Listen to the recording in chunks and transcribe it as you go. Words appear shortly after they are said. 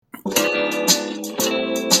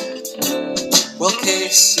Well,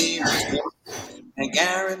 Casey was winning, and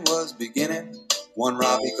Aaron was beginning. One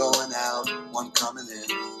Robbie going out, one coming in.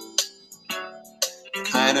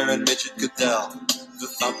 Kiner and Mitchell Goodell, the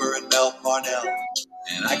Thumper and Mel Parnell.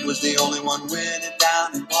 And Ike was the only one winning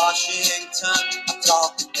down in Washington. I'm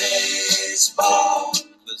talking baseball,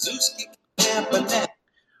 Pazuski, and Burnett.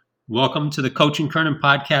 Welcome to the Coaching Kernan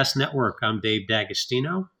Podcast Network. I'm Dave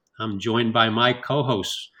D'Agostino. I'm joined by my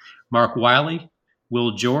co-hosts, Mark Wiley,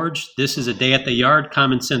 Will George. This is A Day at the Yard,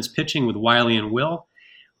 Common Sense Pitching with Wiley and Will.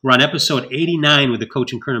 We're on episode 89 with the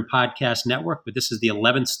Coaching Kernan Podcast Network, but this is the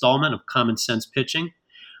 11th installment of Common Sense Pitching.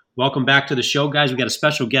 Welcome back to the show, guys. We got a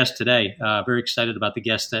special guest today. Very excited about the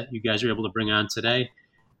guest that you guys are able to bring on today.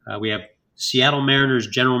 We have Seattle Mariners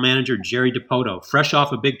General Manager Jerry Dipoto, fresh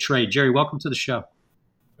off a big trade. Jerry, welcome to the show.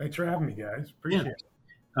 Thanks for having me, guys. Appreciate it.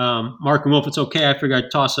 Mark and Will, if it's okay, I figured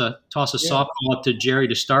I'd toss a softball up to Jerry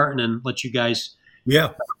to start and then let you guys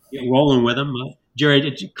get rolling with him.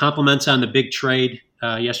 Jerry, compliments on the big trade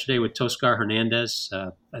yesterday with Toscar Hernandez.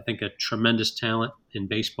 I think a tremendous talent in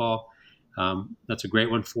baseball. That's a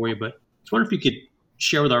great one for you. But I was wondering if you could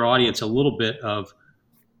share with our audience a little bit of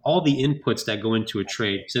all the inputs that go into a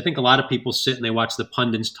trade. Because I think a lot of people sit and they watch the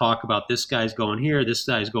pundits talk about this guy's going here, this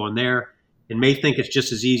guy's going there, and may think it's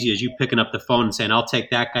just as easy as you picking up the phone and saying, "I'll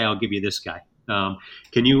take that guy, I'll give you this guy."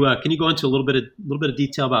 Can you go into a little bit of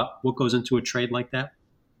detail about what goes into a trade like that?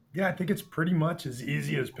 Yeah, I think it's pretty much as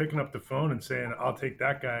easy as picking up the phone and saying, "I'll take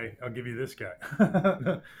that guy, I'll give you this guy."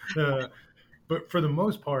 But for the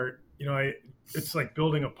most part, it's like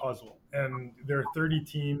building a puzzle, and there are 30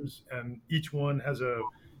 teams, and each one has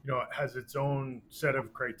has its own set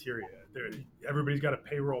of criteria. Everybody's got a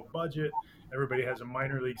payroll budget. Everybody has a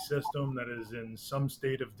minor league system that is in some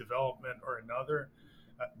state of development or another.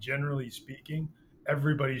 Generally speaking,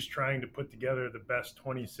 everybody's trying to put together the best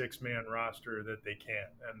 26-man roster that they can.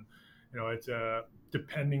 And, it's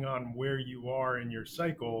depending on where you are in your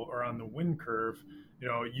cycle or on the win curve,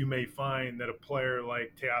 you may find that a player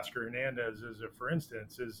like Teoscar Hernandez, for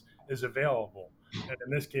instance, is available. And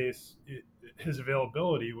in this case, his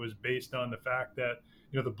availability was based on the fact that,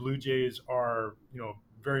 the Blue Jays are,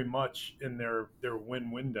 very much in their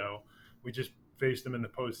win window. We just faced them in the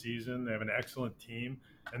postseason. They have an excellent team,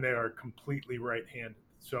 and they are completely right-handed.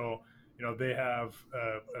 So, they have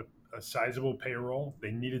a sizable payroll.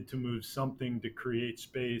 They needed to move something to create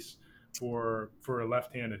space for a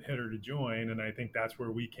left-handed hitter to join, and I think that's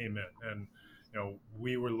where we came in. And,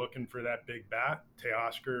 we were looking for that big bat.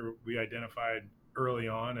 Teoscar, we identified early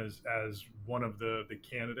on as one of the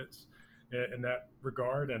candidates in that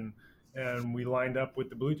regard, and we lined up with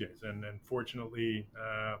the Blue Jays. And fortunately,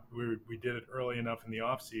 we did it early enough in the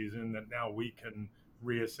offseason that now we can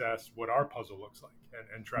reassess what our puzzle looks like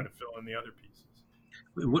and try to fill in the other pieces.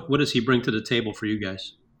 What does he bring to the table for you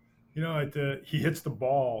guys? He hits the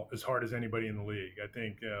ball as hard as anybody in the league. I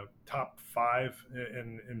think top 5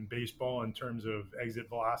 in baseball in terms of exit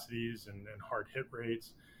velocities and hard hit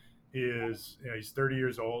rates. He's 30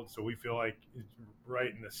 years old, so we feel like he's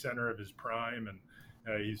right in the center of his prime, and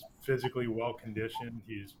he's physically well conditioned.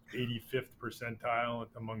 He's 85th percentile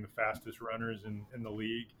among the fastest runners in the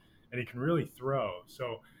league, and he can really throw.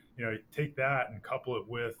 So, take that and couple it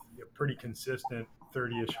with a pretty consistent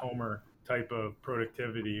 30-ish homer type of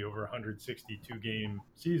productivity over 162 game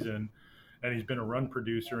season, and he's been a run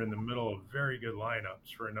producer in the middle of very good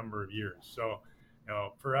lineups for a number of years. So,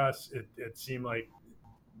 for us, it seemed like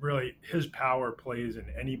really his power plays in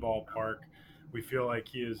any ballpark. We feel like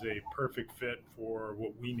he is a perfect fit for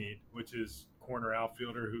what we need, which is corner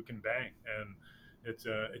outfielder who can bang, and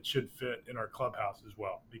it should fit in our clubhouse as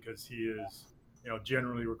well, because he is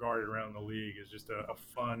generally regarded around the league as just a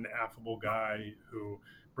fun, affable guy who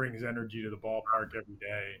brings energy to the ballpark every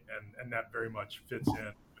day, and that very much fits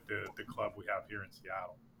in with the club we have here in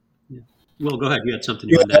Seattle. Yeah. Well, go ahead. You had something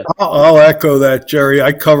you wanted to add. I'll echo that, Jerry.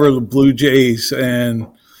 I cover the Blue Jays and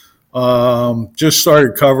just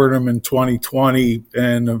started covering them in 2020,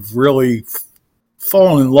 and have really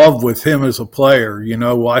fallen in love with him as a player,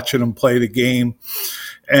 watching him play the game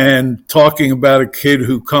and talking about a kid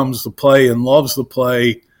who comes to play and loves to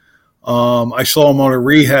play. I saw him on a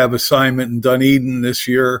rehab assignment in Dunedin this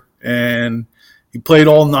year, and he played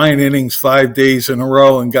all 9 innings, 5 days in a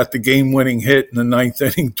row, and got the game-winning hit in the 9th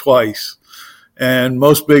inning twice. And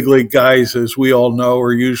most big league guys, as we all know,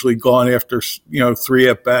 are usually gone after, 3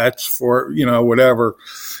 at-bats for, whatever,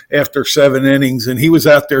 after 7 innings. And he was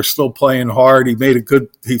out there still playing hard. He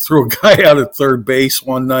threw a guy out at third base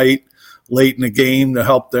one night late in the game to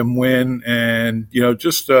help them win. And,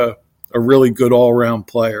 just a really good all-around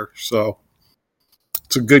player. So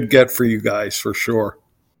it's a good get for you guys for sure.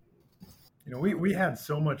 we had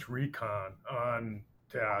so much recon on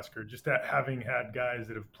Teoscar, just that having had guys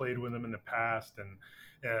that have played with him in the past,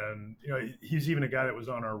 and he's even a guy that was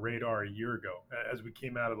on our radar a year ago as we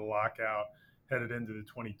came out of the lockout, headed into the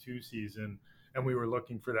 22 season, and we were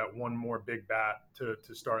looking for that one more big bat to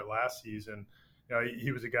start last season.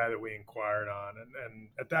 He was a guy that we inquired on, and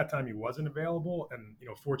at that time he wasn't available, and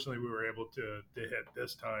fortunately we were able to hit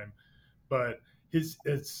this time, but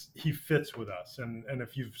he fits with us, and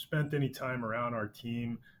if you've spent any time around our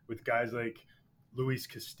team with guys like Luis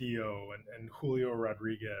Castillo and Julio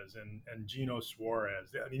Rodriguez and Gino Suarez,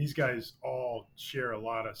 I mean, these guys all share a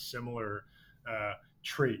lot of similar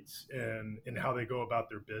traits in how they go about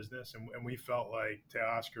their business, and we felt like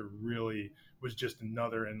Teoscar really was just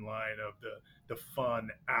another in line of the fun,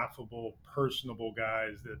 affable, personable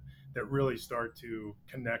guys that really start to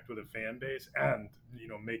connect with a fan base and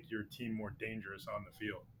make your team more dangerous on the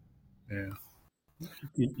field.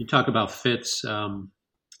 Yeah. You talk about fits.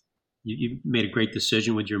 You made a great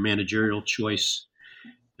decision with your managerial choice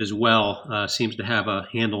as well. Seems to have a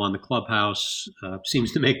handle on the clubhouse.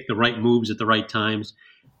 Seems to make the right moves at the right times.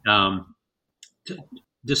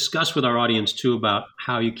 Discuss with our audience too about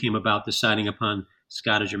how you came about deciding upon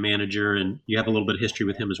Scott as your manager, and you have a little bit of history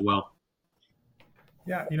with him as well.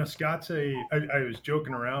 Yeah, Scott's I was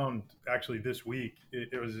joking around actually this week.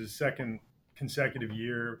 It was his second consecutive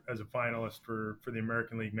year as a finalist for the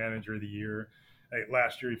American League Manager of the Year.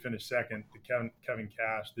 Last year he finished second to Kevin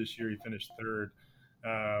Cash. This year he finished third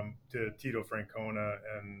to Tito Francona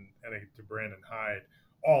and to Brandon Hyde,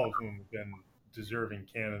 all of whom have been deserving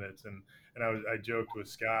candidates. And I joked with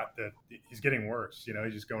Scott that he's getting worse.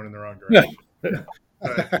 He's just going in the wrong direction. But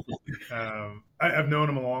I've known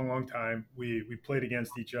him a long, long time. We played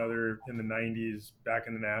against each other in the 90s, back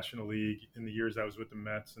in the National League, in the years I was with the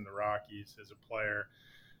Mets and the Rockies as a player.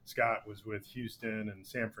 Scott was with Houston and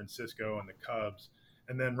San Francisco and the Cubs.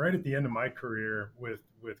 And then right at the end of my career with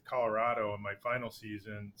Colorado in my final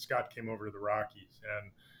season, Scott came over to the Rockies.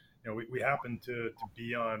 And we happened to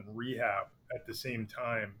be on rehab at the same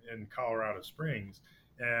time in Colorado Springs.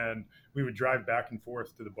 And we would drive back and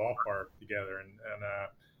forth to the ballpark together. And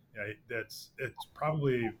it's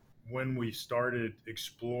probably when we started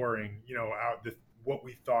exploring, what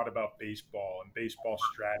we thought about baseball and baseball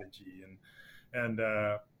strategy. And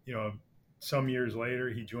some years later,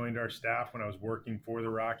 he joined our staff when I was working for the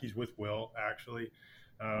Rockies with Will, actually.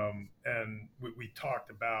 And we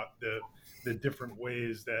talked about the different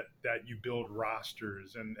ways that you build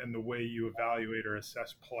rosters and the way you evaluate or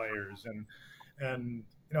assess players. And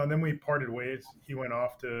then we parted ways. He went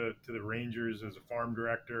off to the Rangers as a farm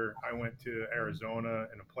director. I went to Arizona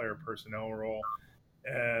in a player personnel role.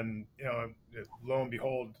 And, lo and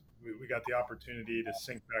behold, we got the opportunity to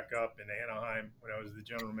sync back up in Anaheim when I was the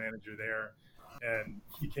general manager there. And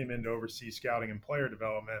he came in to oversee scouting and player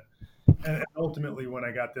development. And ultimately, when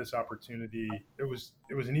I got this opportunity, it was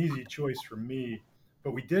an easy choice for me.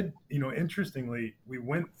 But we did, interestingly, we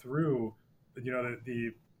went through,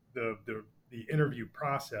 the interview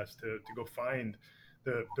process to go find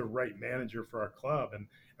the right manager for our club. And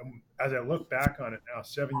as I look back on it now,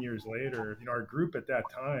 7 years later, our group at that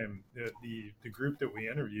time, the group that we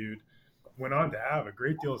interviewed, went on to have a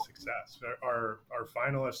great deal of success. Our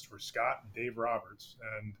finalists were Scott and Dave Roberts,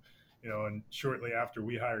 and and shortly after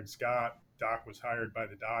we hired Scott, Doc was hired by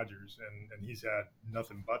the Dodgers, and he's had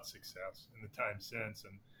nothing but success in the time since.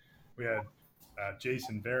 And we had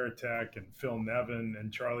Jason Varitek and Phil Nevin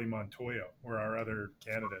and Charlie Montoya were our other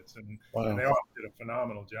candidates, and they all did a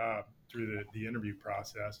phenomenal job through the interview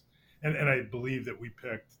process. And I believe that we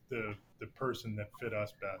picked the person that fit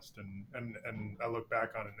us best. And I look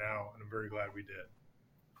back on it now, and I'm very glad we did.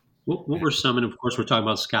 What were some, and of course we're talking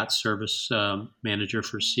about Scott Servais, manager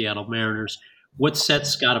for Seattle Mariners. What set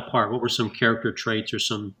Scott apart? What were some character traits or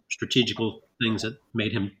some strategical things that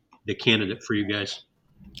made him the candidate for you guys?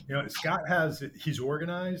 Scott he's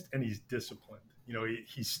organized and he's disciplined.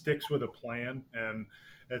 He sticks with a plan, and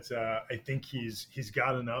it's I think he's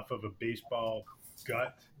got enough of a baseball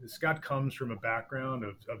gut. Scott comes from a background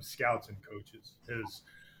of scouts and coaches.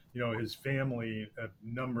 His family, a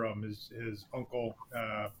number of them, his uncle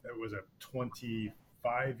was a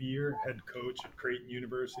 25-year head coach at Creighton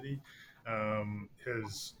University.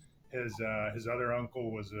 His other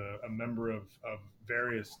uncle was a member of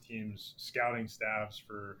various teams' scouting staffs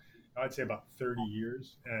for, I'd say, about 30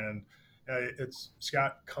 years. And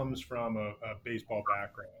Scott comes from a baseball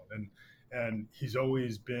background, and he's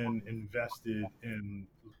always been invested in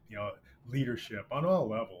leadership on all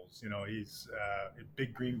levels. He's a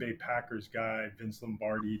big Green Bay Packers guy, Vince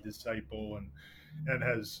Lombardi disciple, and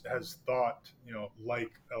has thought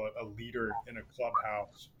like a leader in a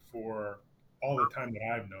clubhouse for all the time that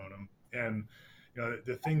I've known him. And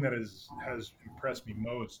the thing that has impressed me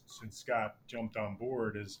most since Scott jumped on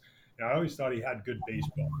board is, I always thought he had good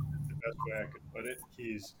baseball. That's the best way I could put it.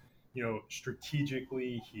 He's,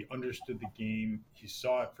 strategically, he understood the game. He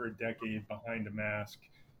saw it for a decade behind a mask.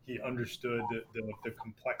 He understood the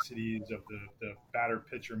complexities of the batter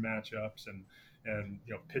pitcher matchups and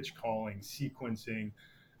pitch calling, sequencing.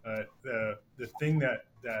 The thing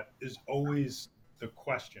that is always the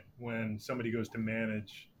question when somebody goes to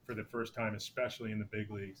manage for the first time, especially in the big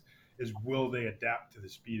leagues, is will they adapt to the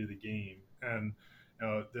speed of the game? And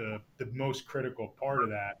the most critical part of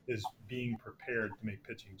that is being prepared to make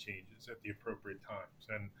pitching changes at the appropriate times.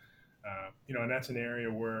 And and that's an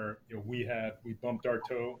area where we bumped our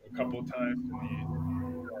toe a couple of times in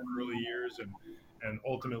our early years, and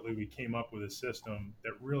ultimately we came up with a system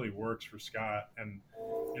that really works for Scott. And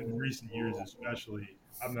in recent years, especially,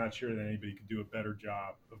 I'm not sure that anybody could do a better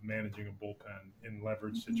job of managing a bullpen in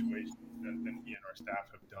leverage situations than he and our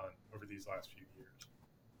staff have done over these last few years.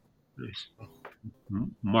 Nice.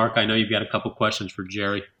 Mark, I know you've got a couple questions for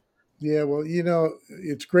Jerry. Yeah, well,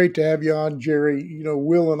 it's great to have you on, Jerry.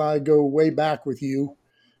 Will and I go way back with you,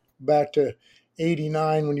 back to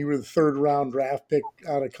 '89 when you were the third round draft pick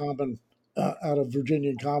out of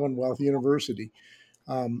Virginia Commonwealth University.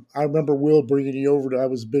 I remember Will bringing you over I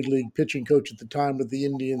was a big league pitching coach at the time with the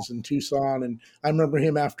Indians in Tucson, and I remember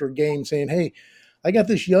him after a game saying, "Hey, I got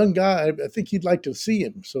this young guy. I think you'd like to see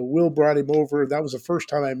him." So Will brought him over. That was the first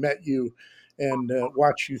time I met you and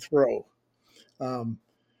watched you throw.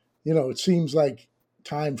 It seems like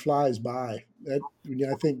time flies by. When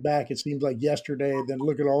I think back, it seems like yesterday. Then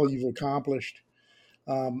look at all you've accomplished.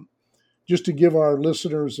 Just to give our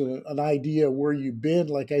listeners an idea of where you've been,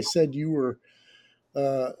 like I said, you were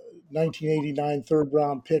 1989 third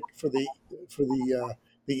round pick for the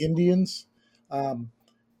Indians.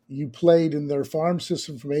 You played in their farm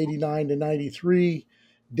system from '89 to '93.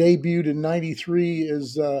 Debuted in '93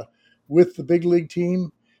 as with the big league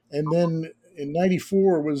team, and then in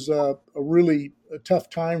 '94 was a really tough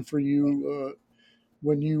time for you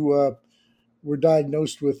when you were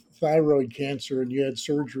diagnosed with thyroid cancer and you had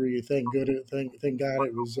surgery. Thank God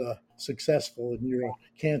it was successful, and you're a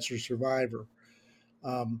cancer survivor.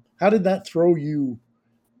 How did that throw you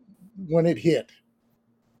when it hit?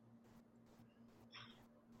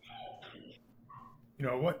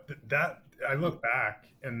 That I look back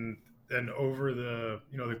and over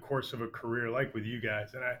the course of a career like with you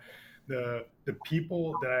guys, and the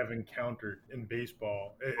people that I've encountered in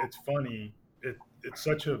baseball, it's funny. It's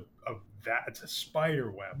such it's a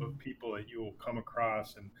spider web of people that you will come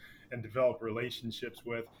across and develop relationships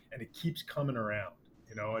with, and it keeps coming around.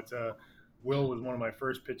 Will was one of my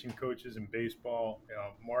first pitching coaches in baseball.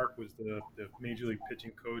 Mark was the major league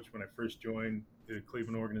pitching coach when I first joined the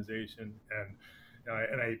Cleveland organization,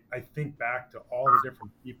 and I think back to all the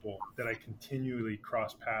different people that I continually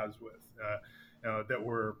cross paths with that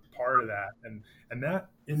were part of that. And that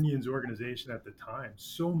Indians organization at the time,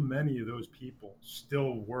 so many of those people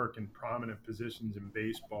still work in prominent positions in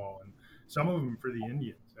baseball, and some of them for the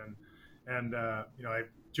Indians. And I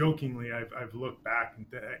jokingly, I've looked back and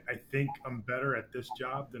I think I'm better at this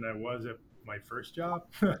job than I was at my first job.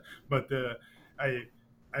 But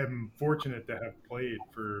I'm fortunate to have played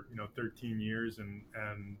for 13 years and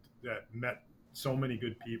that met so many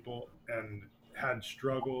good people and had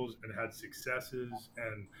struggles and had successes,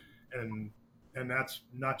 and that's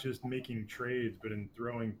not just making trades, but in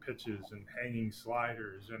throwing pitches and hanging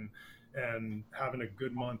sliders and having a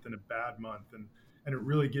good month and a bad month, and it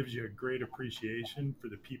really gives you a great appreciation for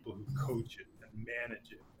the people who coach it and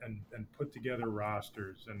manage it and put together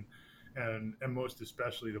rosters and most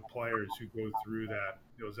especially the players who go through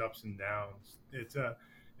those ups and downs.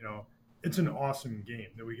 It's an awesome game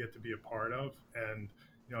that we get to be a part of, and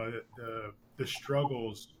the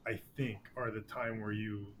struggles, I think, are the time where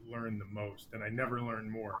you learn the most, and I never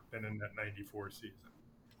learned more than in that '94 season.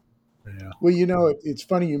 Yeah. Well, it's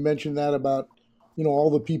funny you mentioned that about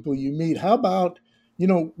all the people you meet. How about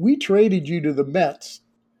we traded you to the Mets,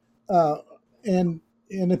 and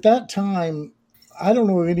at that time, I don't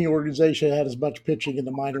know of any organization that had as much pitching in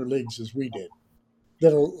the minor leagues as we did,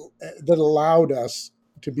 that allowed us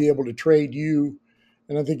to be able to trade you.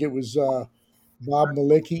 And I think it was Bob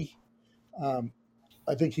Malicki.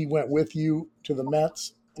 I think he went with you to the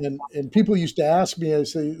Mets. And people used to ask me,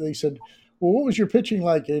 they said, well, what was your pitching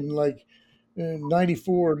like in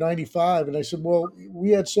 '94 or '95? And I said, well, we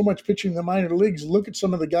had so much pitching in the minor leagues. Look at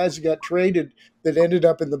some of the guys that got traded that ended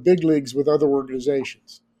up in the big leagues with other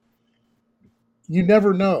organizations. You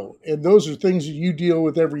never know. And those are things that you deal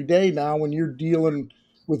with every day now when you're dealing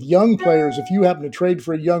with young players, if you happen to trade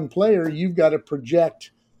for a young player, you've got to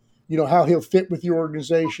project, how he'll fit with your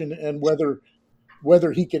organization and whether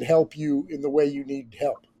he can help you in the way you need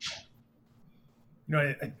help.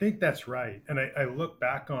 I think that's right. And I look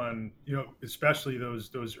back on, especially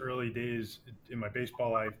those early days in my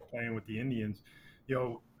baseball life playing with the Indians,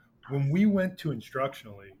 when we went to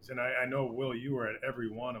instructional leagues, and I know, Will, you were at every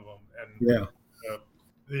one of them. And yeah,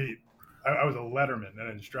 I was a letterman at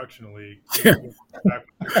an instructional league.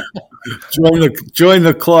 Join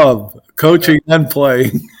the club, coaching and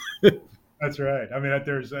playing. That's right. I mean,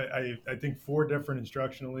 there's I think 4 different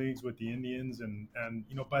instructional leagues with the Indians, and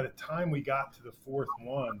by the time we got to the 4th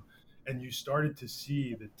one, and you started to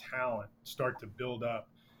see the talent start to build up,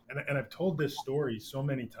 and I've told this story so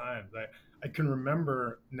many times. I can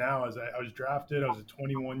remember now, as I was drafted, I was a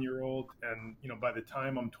 21-year-old, and by the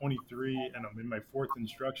time I'm 23 and I'm in my 4th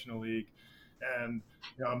instructional league, and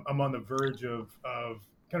I'm on the verge of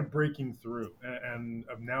kind of breaking through, and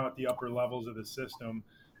I'm now at the upper levels of the system,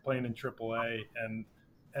 playing in AAA,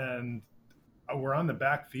 and we're on the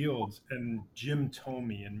backfields, and Jim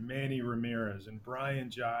Thome and Manny Ramirez and Brian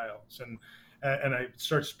Giles, and I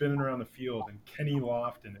start spinning around the field, and Kenny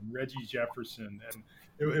Lofton and Reggie Jefferson, and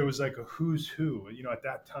it was like a who's who. At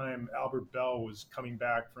that time, Albert Bell was coming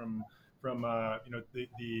back from the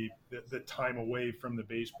time away from the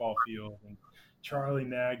baseball field, and Charlie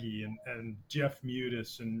Nagy and Jeff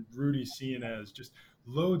Mutis and Rudy Cianez, just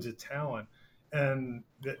loads of talent. And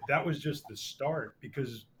that was just the start,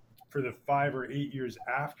 because for the 5 or 8 years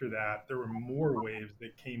after that, there were more waves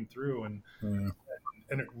that came through, and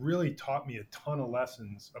it really taught me a ton of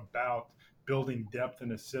lessons about building depth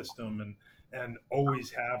in a system, and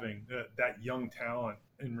always having that young talent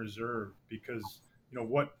in reserve, because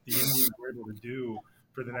what the Indians were able to do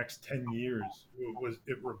for the next 10 years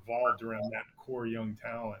it revolved around that core young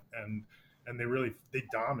talent, and they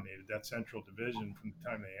dominated that Central Division from the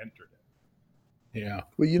time they entered it. Yeah.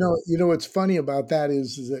 Well, what's funny about that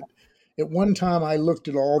is that at one time I looked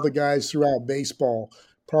at all the guys throughout baseball,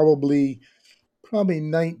 probably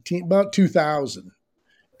about 2000.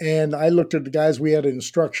 And I looked at the guys we had in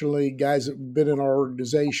instructional league, guys that had been in our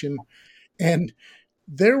organization, and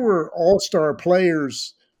there were all-star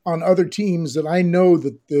players on other teams that I know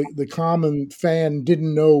that the common fan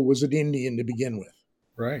didn't know was an Indian to begin with.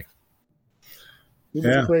 Right. It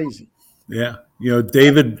was crazy. Yeah.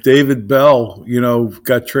 David Bell,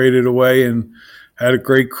 got traded away and had a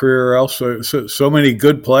great career elsewhere. So many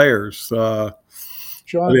good players.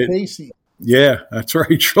 Sean Casey. Yeah, that's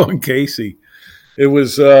right. Sean Casey. It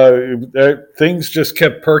was, things just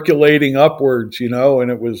kept percolating upwards, and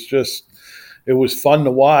it was fun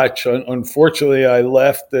to watch. Unfortunately, I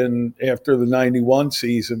left after the 91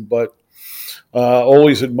 season, but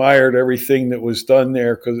always admired everything that was done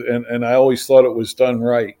there, and I always thought it was done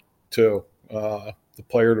right too. The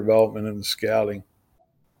player development and the scouting.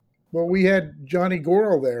 Well, we had Johnny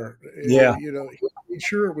Gorel there. Yeah, he made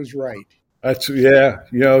sure it was right. That's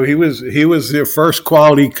he was the first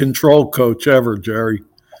quality control coach ever, Jerry.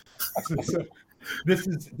 So this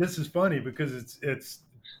is funny because it's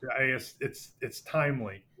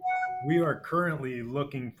timely. We are currently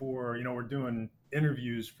looking for, we're doing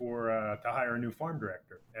interviews to hire a new farm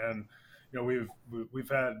director, and we've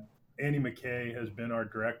had Andy McKay has been our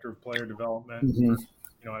director of player development. Mm-hmm.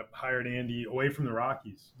 I've hired Andy away from the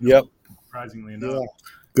Rockies. Yep. Surprisingly enough. Yeah.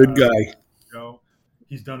 Good guy.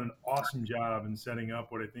 He's done an awesome job in setting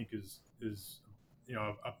up what I think is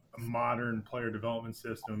a modern player development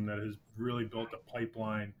system that has really built a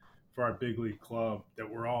pipeline for our big league club that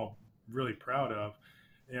we're all really proud of.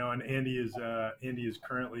 And Andy is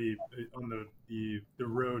currently on the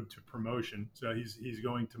road to promotion. So he's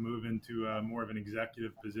going to move into more of an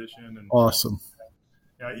executive position. And awesome.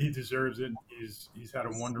 Yeah, he deserves it. He's had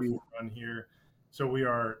a wonderful run here. So we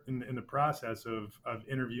are in the process of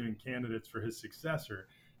interviewing candidates for his successor.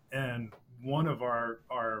 And one of our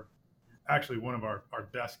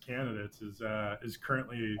best candidates is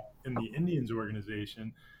currently in the Indians organization.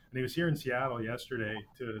 And he was here in Seattle yesterday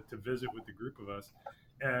to visit with the group of us.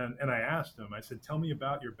 And I asked him, I said, tell me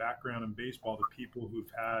about your background in baseball, the people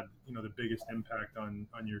who've had, the biggest impact on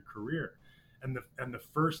your career. And the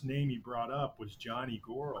first name he brought up was Johnny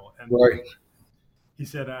Gorel. And right. He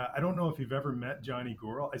said, I don't know if you've ever met Johnny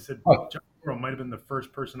Gorel. I said, Johnny Gorel might have been the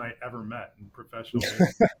first person I ever met in professional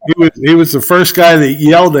baseball. He was the first guy that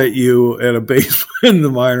yelled at you at a base in the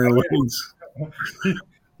minor leagues.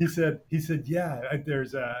 He said, yeah,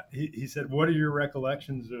 he said, what are your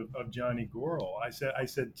recollections of Johnny Gorel? I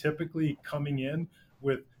said, typically coming in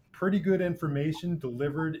with pretty good information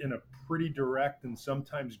delivered in a pretty direct and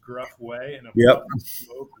sometimes gruff way, and a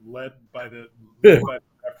smoke led by the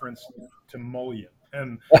reference to Mullion.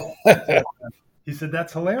 And he said,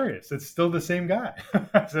 that's hilarious. It's still the same guy.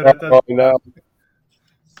 I said, no.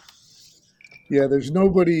 Yeah, there's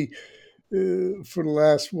nobody for the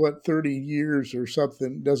last, 30 years or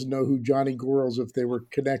something doesn't know who Johnny Gorels if they were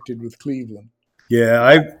connected with Cleveland.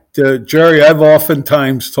 Yeah, Jerry, I've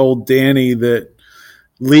oftentimes told Danny that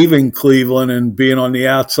leaving Cleveland and being on the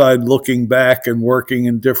outside looking back and working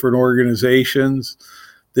in different organizations,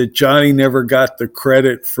 that Johnny never got the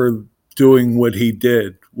credit for doing what he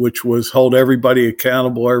did, which was hold everybody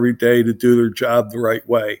accountable every day to do their job the right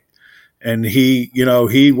way. And he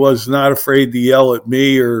was not afraid to yell at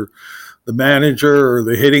me or the manager or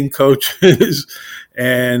the hitting coaches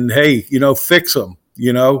and, hey, fix them.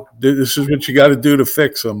 This is what you got to do to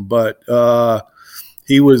fix them. But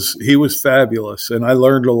he was fabulous, and I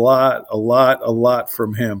learned a lot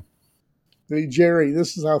from him. Hey, Jerry,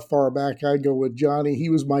 this is how far back I go with Johnny. He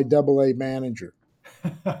was my AA manager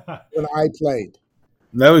when I played.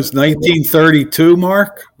 That was 1932,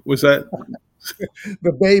 Mark? Was that?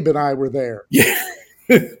 The Babe and I were there. Yeah.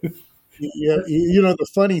 Yeah. The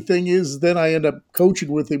funny thing is then I ended up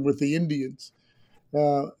coaching with him with the Indians.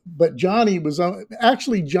 But Johnny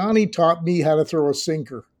Johnny taught me how to throw a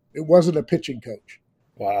sinker. It wasn't a pitching coach.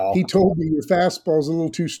 Wow. He told me your fastball's a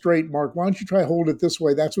little too straight, Mark. Why don't you try hold it this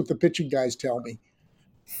way? That's what the pitching guys tell me.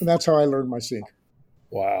 And that's how I learned my sinker.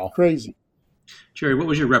 Wow. Crazy. Jerry, what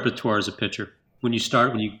was your repertoire as a pitcher? When you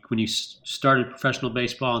started professional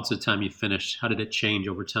baseball and to the time you finished, how did it change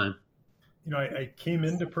over time? I came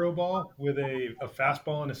into pro ball with a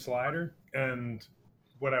fastball and a slider and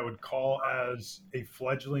what I would call as a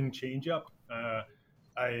fledgling changeup.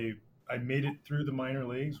 I made it through the minor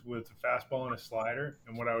leagues with a fastball and a slider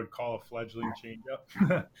and what I would call a fledgling changeup.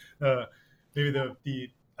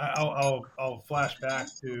 I'll flash back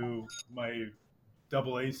to my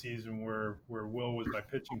AA season where Will was my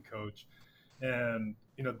pitching coach. And,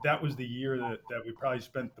 that was the year that we probably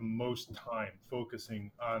spent the most time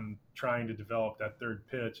focusing on trying to develop that third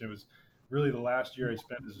pitch. It was really the last year I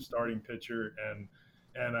spent as a starting pitcher.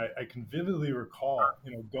 And I can vividly recall,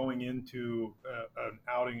 going into an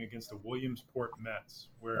outing against the Williamsport Mets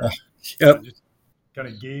where Yep. just kind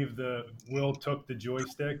of Will took the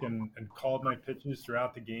joystick and called my pitches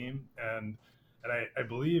throughout the game. And I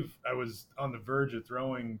believe I was on the verge of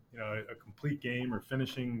throwing, a complete game or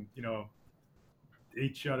finishing,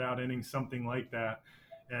 8 shutout innings, something like that.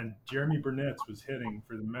 And Jeremy Burnett was hitting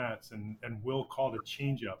for the Mets, and Will called a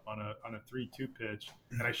changeup on a 3-2 pitch,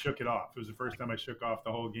 and I shook it off. It was the first time I shook off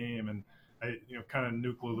the whole game, and I kind of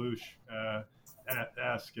Nuke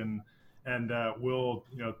LaLoosh-esque, and Will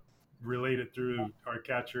relayed it through our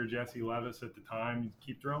catcher Jesse Levis at the time.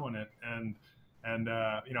 Keep throwing it, and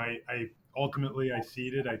I ultimately I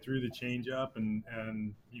seeded. I threw the changeup, and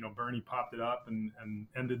Bernie popped it up and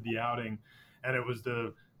ended the outing, and it was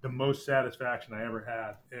the most satisfaction I ever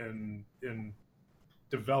had in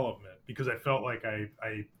development because I felt like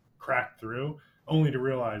I cracked through, only to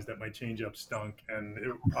realize that my changeup stunk and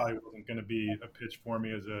it probably wasn't going to be a pitch for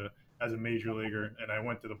me as a major leaguer. And I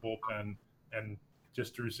went to the bullpen and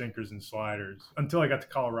just threw sinkers and sliders until I got to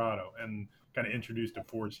Colorado and kind of introduced a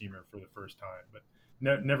four-seamer for the first time. But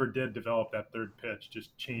never did develop that third pitch,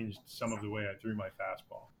 just changed some of the way I threw my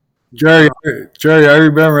fastball. Jerry, I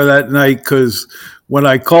remember that night because when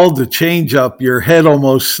I called the changeup, your head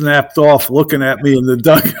almost snapped off looking at me in the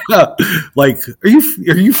dugout. Like, are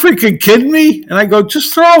you freaking kidding me? And I go,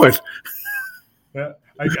 just throw it. Yeah,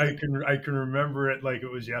 I can remember it like it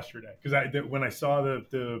was yesterday because when I saw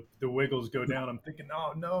the wiggles go down, I'm thinking,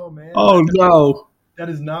 oh no, man. Oh no. That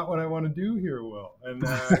is not what I want to do here, Will. And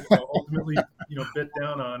ultimately, bit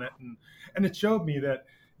down on it, and it showed me that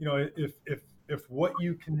if what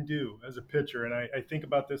you can do as a pitcher, and I think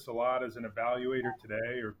about this a lot as an evaluator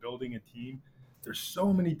today or building a team, there's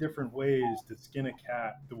so many different ways to skin a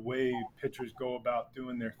cat, the way pitchers go about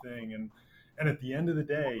doing their thing. And at the end of the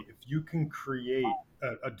day, if you can create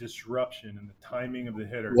a disruption in the timing of the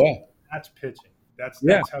hitter, that's pitching. That's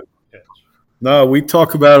how you pitch. No, we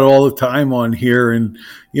talk about it all the time on here. And,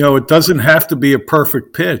 it doesn't have to be a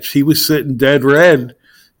perfect pitch. He was sitting dead red.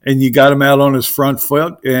 And you got him out on his front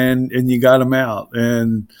foot, and you got him out,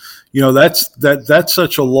 and that's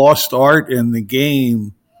such a lost art in the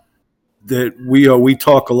game that we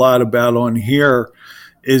talk a lot about on here.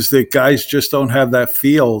 Is that guys just don't have that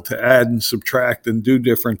feel to add and subtract and do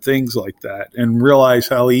different things like that, and realize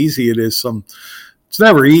how easy it is. It's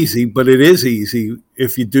never easy, but it is easy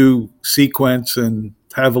if you do sequence and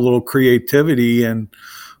have a little creativity and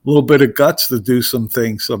a little bit of guts to do some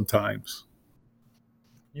things sometimes.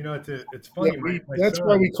 It's funny. That's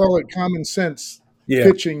why we call it common sense.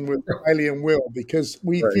 pitching with Wiley and Will, because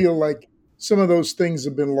we feel like some of those things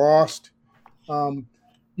have been lost.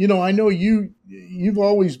 I know you've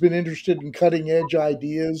always been interested in cutting edge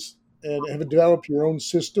ideas and have developed your own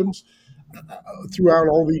systems throughout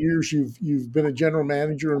all the years you've been a general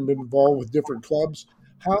manager and been involved with different clubs.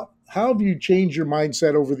 How have you changed your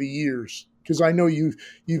mindset over the years? Because I know you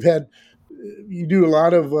do a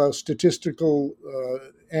lot of statistical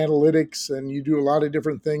analytics, and you do a lot of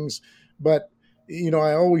different things, but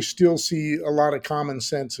I always still see a lot of common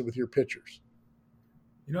sense with your pitchers.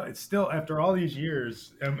 It's still, after all these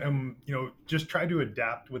years, just try to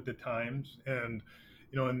adapt with the times. And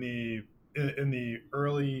in the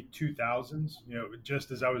early 2000s,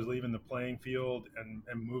 just as I was leaving the playing field and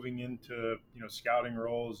moving into scouting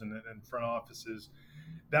roles and front offices,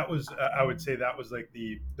 that was I would say that was like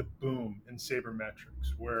the boom in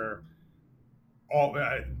sabermetrics, where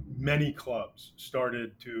many clubs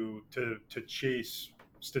started to chase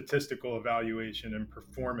statistical evaluation and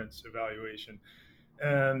performance evaluation.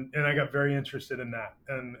 And I got very interested in that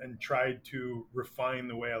and tried to refine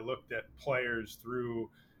the way I looked at players through,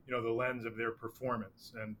 the lens of their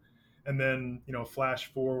performance. And then,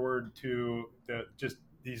 flash forward to just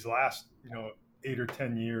these last, 8 or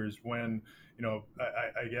 10 years when,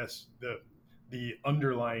 I guess the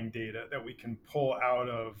underlying data that we can pull out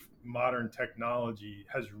of modern technology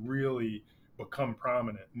has really become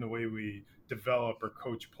prominent in the way we develop or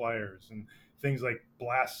coach players. And things like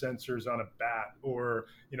blast sensors on a bat, or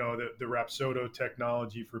the Rapsodo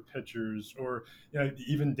technology for pitchers, or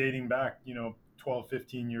even dating back 12,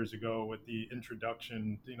 15 years ago with the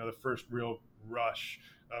introduction, the first real rush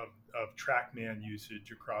of TrackMan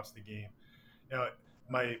usage across the game.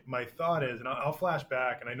 My thought is, and I'll flash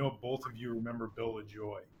back, and I know both of you remember Bill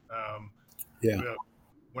LaJoy.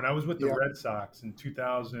 When I was with the Red Sox in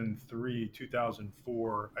 2003,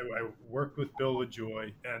 2004, I worked with Bill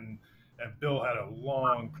LaJoy, and Bill had a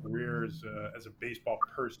long career as a baseball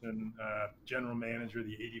person, general manager of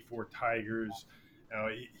the '84 Tigers.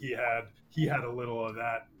 He had a little of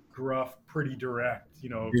that gruff, pretty direct,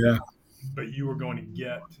 but you were going to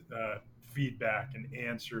get feedback and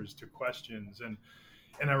answers to questions. And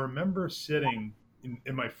I remember sitting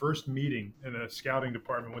in my first meeting in a scouting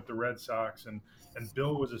department with the Red Sox, and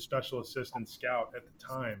Bill was a special assistant scout at the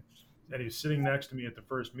time, and he was sitting next to me at the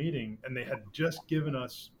first meeting, and they had just given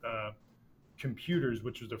us computers,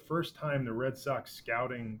 which was the first time the Red Sox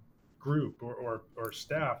scouting group or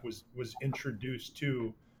staff was introduced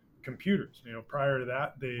to computers. Prior to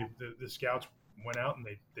that, the scouts went out and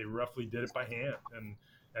they roughly did it by hand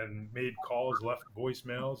and made calls, left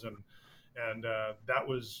voicemails, and that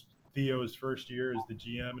was Theo's first year as the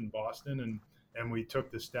GM in Boston, and we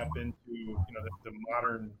took the step into the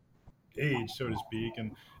modern age, so to speak,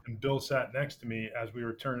 and Bill sat next to me as we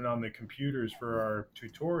were turning on the computers for our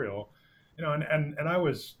tutorial, and I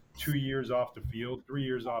was 2 years off the field, 3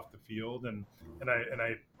 years off the field, and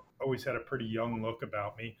I always had a pretty young look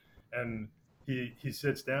about me, and he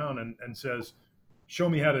sits down and says, "Show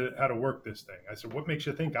me how to work this thing." I said, "What makes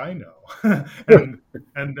you think I know?"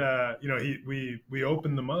 we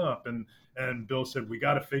opened them up, and Bill said, "We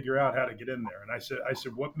got to figure out how to get in there." And I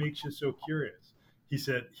said, "What makes you so curious?" He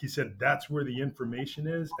said, "That's where the information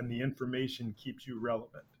is, and the information keeps you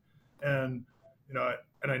relevant." And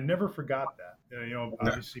I never forgot that.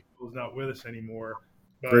 Obviously Bill's not with us anymore.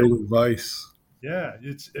 But great advice. Yeah,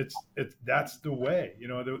 it's that's the way.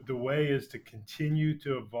 The way is to continue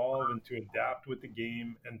to evolve and to adapt with the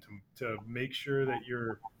game, and to make sure that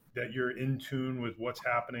you're in tune with what's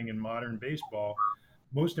happening in modern baseball.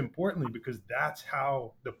 Most importantly, because that's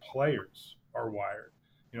how the players are wired.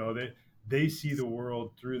 They see the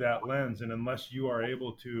world through that lens, and unless you are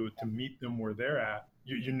able to meet them where they're at,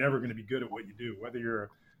 you're never going to be good at what you do, whether you're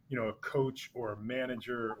a coach or a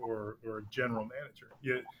manager or a general manager.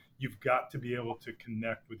 You've got to be able to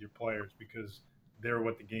connect with your players, because they're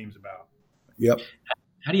what the game's about. Yep.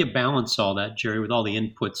 How do you balance all that, Jerry, with all the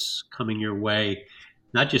inputs coming your way,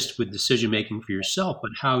 not just with decision making for yourself,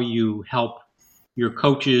 but how you help your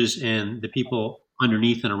coaches and the people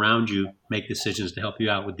underneath and around you make decisions to help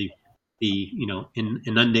you out with the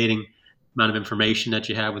inundating amount of information that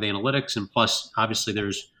you have with analytics, and plus obviously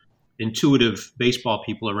there's intuitive baseball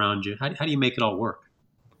people around you. How do you make it all work?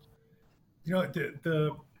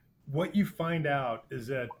 What you find out is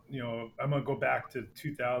that, I'm going to go back to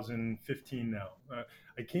 2015 now.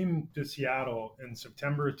 I came to Seattle in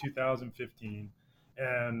September of 2015.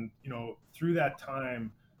 And, through that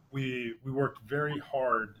time, we worked very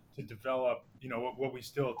hard to develop, what we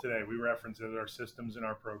still today, we reference as our systems and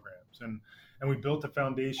our programs. And we built a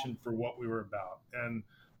foundation for what we were about. And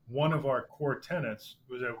one of our core tenets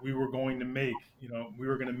was that we were going to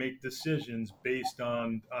make decisions based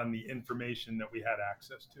on the information that we had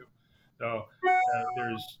access to. So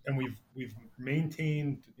we've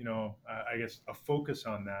maintained, I guess, a focus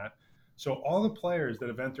on that. So all the players that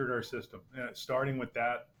have entered our system, starting with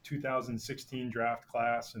that 2016 draft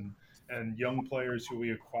class and young players who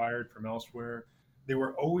we acquired from elsewhere, they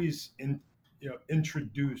were always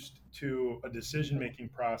introduced to a decision-making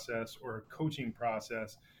process or a coaching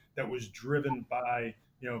process that was driven by,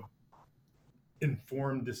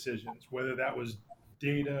 informed decisions, whether that was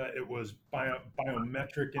data, it was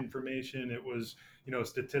biometric information, it was,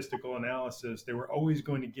 statistical analysis. They were always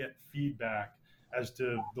going to get feedback as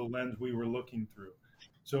to the lens we were looking through.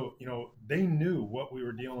 So, they knew what we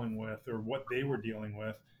were dealing with or what they were dealing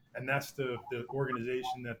with. And that's the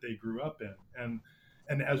organization that they grew up in.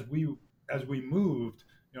 And as we moved,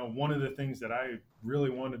 one of the things that I really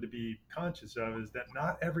wanted to be conscious of is that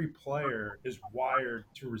not every player is wired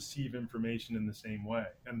to receive information in the same way.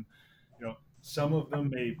 And, some of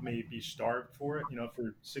them may be starved for it.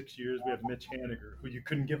 For 6 years, we have Mitch Haniger, who you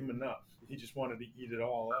couldn't give him enough. He just wanted to eat it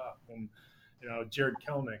all up. And, Jared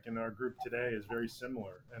Kelnick in our group today is very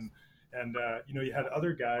similar. And you had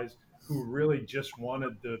other guys who really just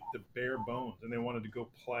wanted the bare bones and they wanted to go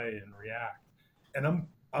play and react. And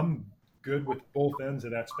I'm good with both ends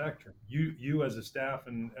of that spectrum. You as a staff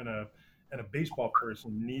and a baseball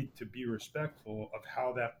person need to be respectful of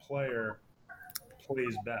how that player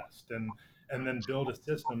plays best and then build a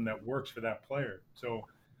system that works for that player. So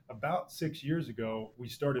about 6 years ago, we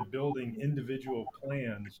started building individual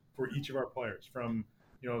plans for each of our players from,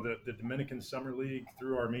 the Dominican Summer League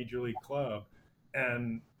through our Major League club.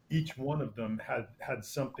 And each one of them had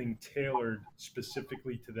something tailored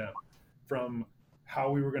specifically to them, from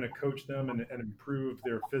how we were going to coach them and improve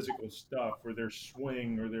their physical stuff or their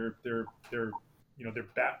swing or their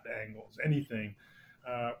bat angles, anything,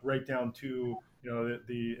 right down to,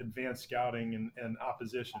 the advanced scouting and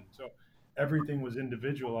opposition. So everything was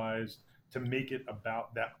individualized to make it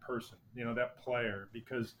about that person, that player,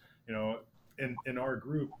 because, in our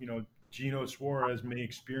group, Gino Suarez may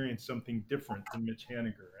experience something different than Mitch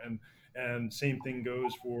Haniger. And same thing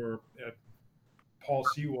goes for Paul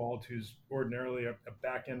Sewald, who's ordinarily a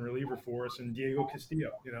back-end reliever for us, and Diego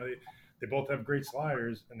Castillo. They both have great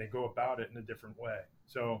sliders, and they go about it in a different way.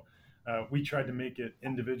 So we tried to make it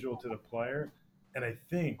individual to the player, and I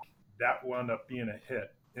think that wound up being a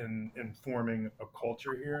hit in forming a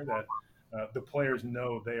culture here that the players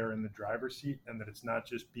know they are in the driver's seat and that it's not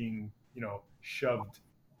just being, shoved,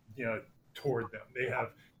 toward them.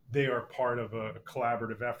 They are part of a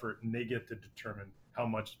collaborative effort, and they get to determine how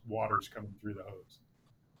much water's coming through the hose.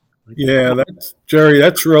 Yeah, that's Jerry.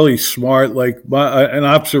 That's really smart. Like an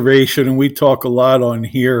observation, and we talk a lot on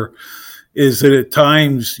here, is that at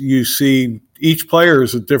times you see each player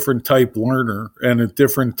is a different type learner and a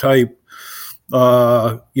different type,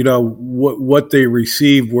 what they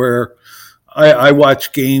receive. Where I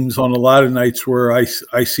watch games on a lot of nights where I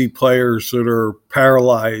see players that are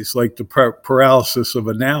paralyzed, like the paralysis of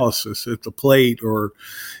analysis at the plate, or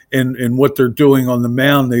in what they're doing on the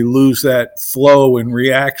mound. They lose that flow and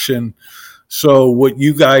reaction. So what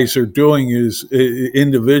you guys are doing is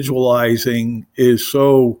individualizing is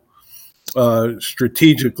so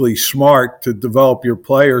strategically smart to develop your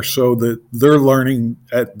players so that they're learning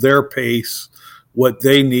at their pace what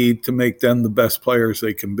they need to make them the best players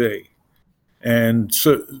they can be. And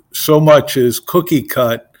so much is cookie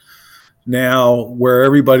cut now, where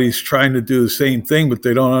everybody's trying to do the same thing, but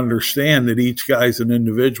they don't understand that each guy's an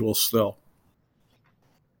individual still.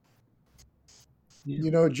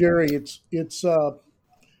 Jerry, it's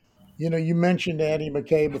you mentioned Andy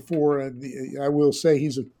McKay before. I will say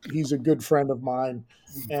he's a good friend of mine,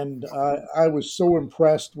 and I was so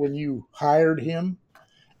impressed when you hired him,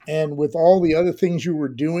 and with all the other things you were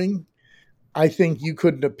doing, I think you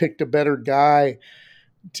couldn't have picked a better guy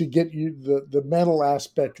to get you the mental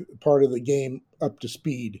aspect part of the game up to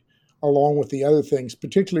speed, along with the other things,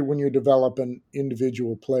 particularly when you're developing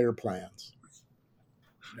individual player plans.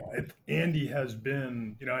 Andy has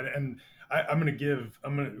been, and I'm going to give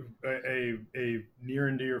a near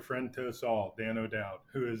and dear friend to us all, Dan O'Dowd,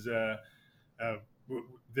 who is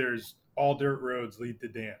there's all dirt roads lead to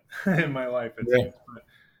Dan in my life.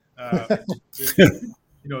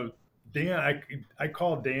 Dan, I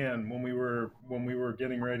called Dan when we were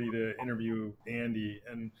getting ready to interview Andy,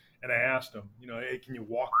 and I asked him, hey, can you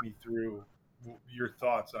walk me through your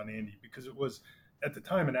thoughts on Andy? Because it was at the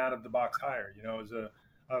time an out of the box hire. It was a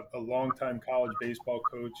longtime college baseball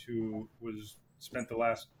coach who spent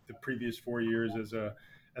the previous 4 years as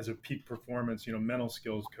a peak performance, mental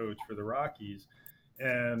skills coach for the Rockies.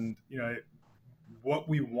 and what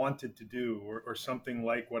we wanted to do, or something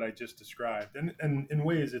like what I just described. And in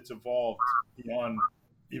ways it's evolved beyond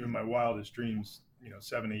even my wildest dreams,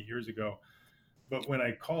 7-8 years ago. But when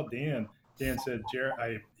I called Dan said,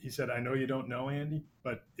 he said, I know you don't know Andy,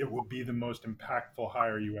 but it will be the most impactful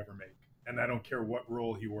hire you ever make. And I don't care what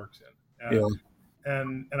role he works in.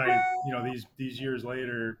 And I, these years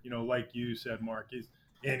later, like you said, Mark,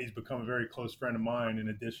 Andy's become a very close friend of mine, in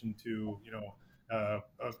addition to, a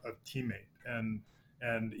teammate.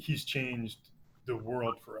 And he's changed the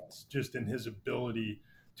world for us, just in his ability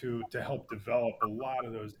to help develop a lot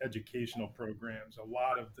of those educational programs. A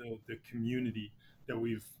lot of the community that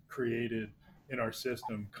we've created in our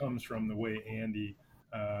system comes from the way Andy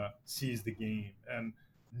sees the game. And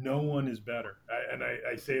no one is better.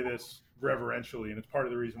 I say this reverentially, and it's part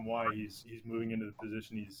of the reason why he's moving into the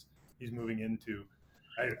position he's moving into.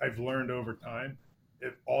 I've learned over time,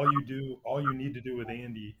 if all you need to do with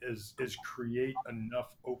Andy is create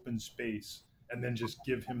enough open space, and then just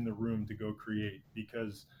give him the room to go create,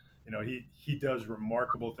 because he does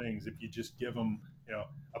remarkable things if you just give him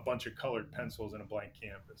a bunch of colored pencils and a blank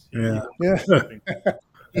canvas.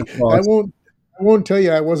 I won't tell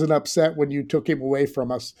you I wasn't upset when you took him away from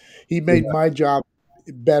us. He made my job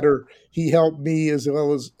better. He helped me as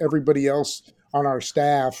well as everybody else on our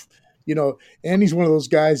staff. And he's one of those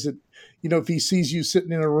guys that, if he sees you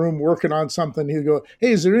sitting in a room working on something, he'll go,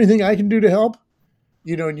 "Hey, is there anything I can do to help?"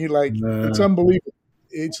 And you it's unbelievable.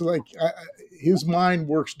 It's like his mind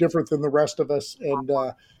works different than the rest of us, and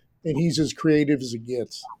he's as creative as it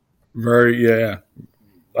gets. I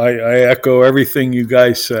echo everything you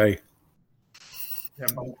guys say.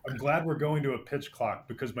 I'm glad we're going to a pitch clock,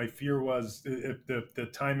 because my fear was if the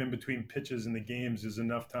time in between pitches in the games is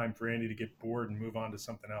enough time for Andy to get bored and move on to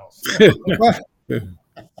something else. How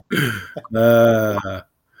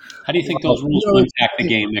do you think those rules will impact the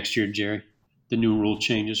game next year, Jerry? The new rule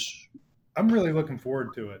changes. I'm really looking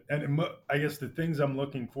forward to it. And I guess the things I'm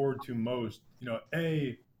looking forward to most,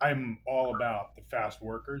 I'm all about the fast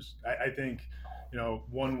workers. I think,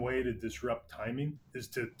 one way to disrupt timing is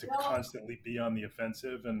to constantly be on the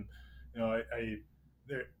offensive. And,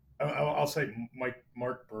 I'll say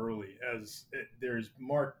Mark Burley, there's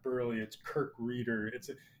Mark Burley, it's Kirk Reeder, it's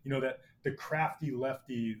that the crafty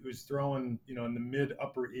lefty who's throwing in the mid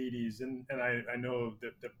upper 80s, and I know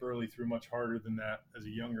that Burley threw much harder than that as a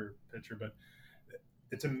younger pitcher, but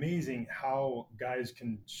it's amazing how guys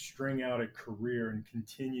can string out a career and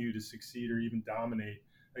continue to succeed or even dominate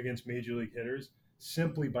against major league hitters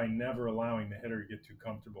simply by never allowing the hitter to get too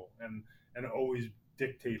comfortable and always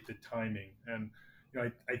dictate the timing. And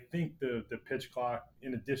I think the pitch clock,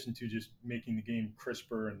 in addition to just making the game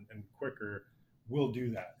crisper and quicker, will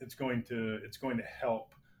do that. It's going to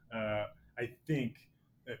help. I think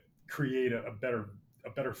create a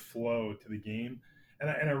better flow to the game, and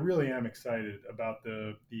I really am excited about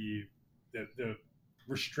the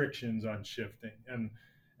restrictions on shifting, and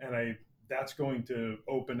that's going to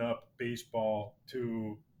open up baseball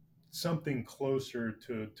to something closer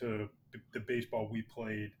to the baseball we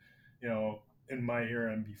played, in my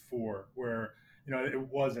era and before, where it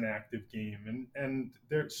was an active game, and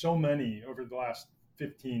there's so many over the last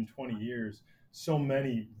 15, 20 years, so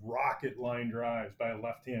many rocket line drives by a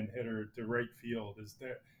left-hand hitter to right field is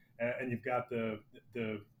there, and you've got the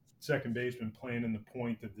second baseman playing in the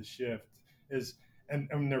point of the shift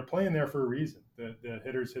and they're playing there for a reason. The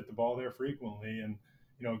hitters hit the ball there frequently, and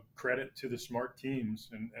credit to the smart teams,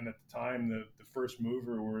 and at the time the first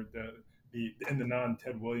mover were in the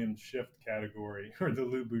non-Ted Williams shift category, or the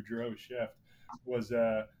Lou Boudreau shift, was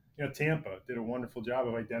Tampa did a wonderful job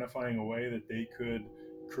of identifying a way that they could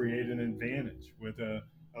create an advantage with a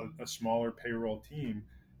smaller payroll team,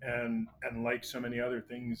 and like so many other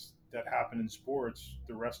things that happen in sports,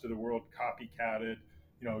 the rest of the world copycatted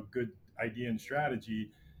a good idea and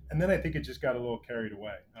strategy, and then I think it just got a little carried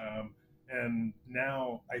away. And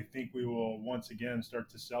now I think we will once again start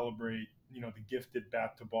to celebrate the gifted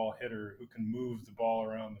bat to ball hitter who can move the ball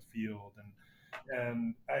around the field,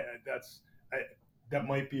 and that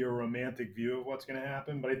might be a romantic view of what's going to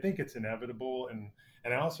happen, but I think it's inevitable. And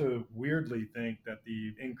I also weirdly think that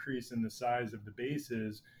the increase in the size of the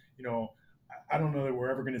bases, I don't know that we're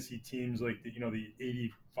ever going to see teams like the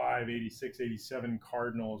 85, 86, 87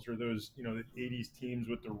 Cardinals, or those, the 80s teams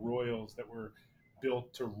with the Royals that were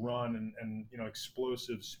built to run and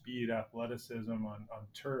explosive speed, athleticism on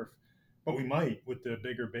turf. But we might with the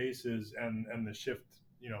bigger bases and the shift,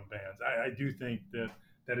 bands. I do think that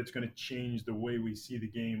it's going to change the way we see the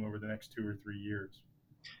game over the next 2 or 3 years.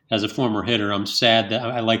 As a former hitter, I'm sad that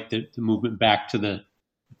I like the movement back to the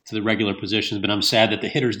regular positions, but I'm sad that the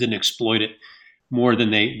hitters didn't exploit it more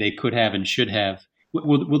than they could have and should have.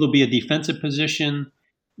 Will there be a defensive position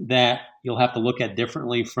that you'll have to look at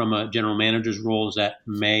differently from a general manager's roles that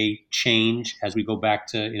may change as we go back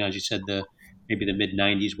to, as you said, maybe the mid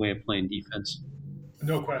 '90s way of playing defense?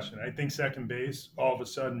 No question. I think second base all of a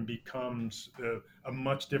sudden becomes a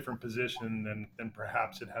much different position than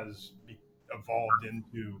perhaps it has evolved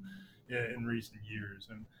into in recent years.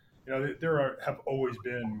 And have always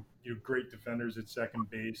been great defenders at second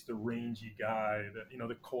base, the rangy guy,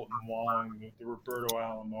 the Colton Wong, the Roberto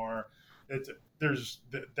Alomar. There's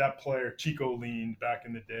that player Chico Lean back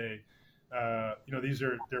in the day.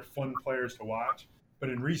 They're fun players to watch. But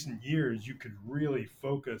in recent years, you could really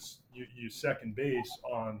focus your second base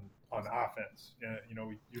on offense.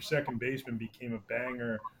 Your second baseman became a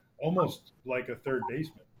banger, almost like a third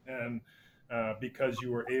baseman, and because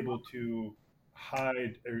you were able to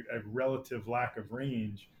hide a relative lack of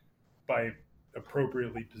range by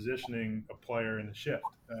appropriately positioning a player in the shift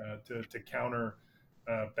to counter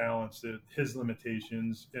balance his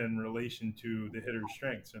limitations in relation to the hitter's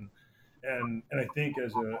strengths. And I think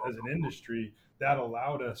as an industry, that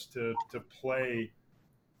allowed us to play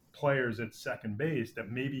players at second base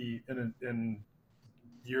that maybe in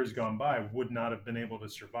years gone by would not have been able to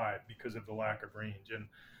survive because of the lack of range.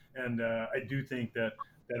 And I do think that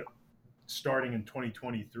starting in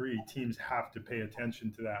 2023, teams have to pay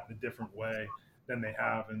attention to that in a different way than they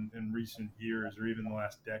have in recent years or even the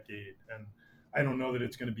last decade. And I don't know that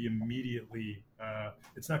it's going to be immediately.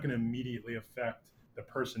 It's not going to immediately affect the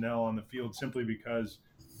personnel on the field simply because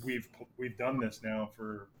we've done this now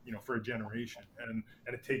for a generation, and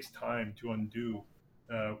it takes time to undo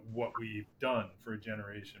what we've done for a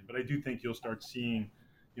generation. But I do think you'll start seeing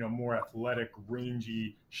more athletic,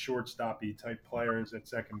 rangy, shortstoppy type players at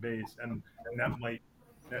second base, and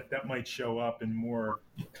that might show up in more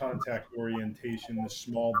contact orientation, the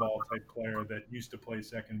small ball type player that used to play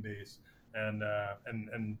second base, and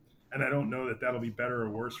I don't know that that'll be better or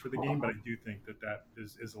worse for the game, but I do think that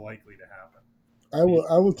is likely to happen. I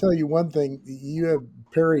will tell you one thing. You have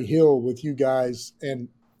Perry Hill with you guys, and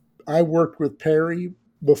I worked with Perry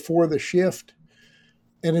before the shift.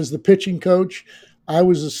 And as the pitching coach, I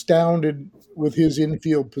was astounded with his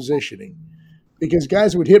infield positioning because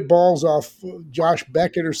guys would hit balls off Josh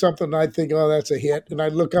Beckett or something, and I'd think, oh, that's a hit. And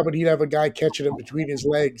I'd look up, and he'd have a guy catching it between his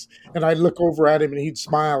legs. And I'd look over at him, and he'd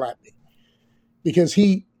smile at me because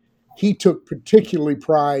he took particularly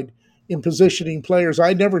pride in positioning players.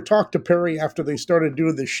 I never talked to Perry after they started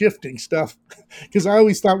doing the shifting stuff because I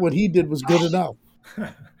always thought what he did was good enough.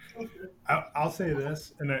 I'll say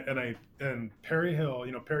this, and Perry Hill,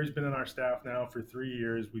 Perry's been in our staff now for 3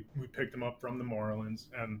 years. We picked him up from the Marlins,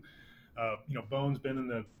 and Bone's been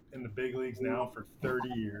in the big leagues now for 30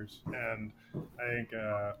 years, and I think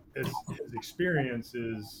his experience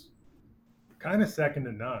is kind of second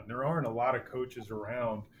to none. There aren't a lot of coaches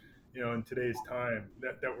around, in today's time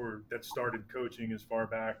that started coaching as far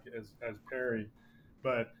back as Perry,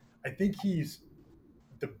 but I think he's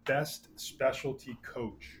the best specialty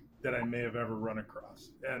coach that I may have ever run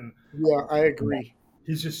across. And yeah, I agree.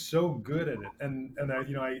 He's just so good at it. And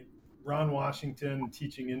Ron Washington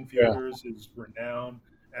teaching infielders is renowned,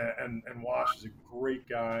 and Wash is a great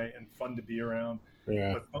guy and fun to be around.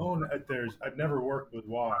 Yeah. But Bone, I've never worked with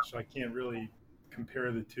Wash, so I can't really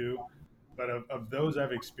compare the two. But of those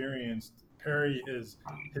I've experienced, Perry is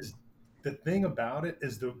the thing about it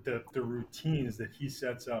is the routines that he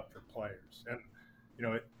sets up for players. And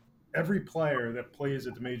every player that plays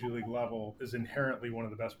at the major league level is inherently one of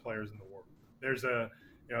the best players in the world. There's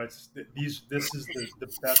this is the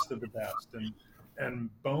best of the best, and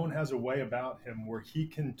Bone has a way about him where he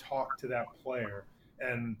can talk to that player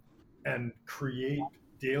and create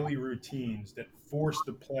daily routines that force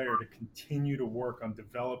the player to continue to work on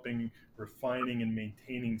developing, refining, and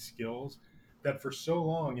maintaining skills that for so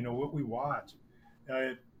long, what we watch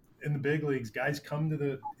in the big leagues, guys come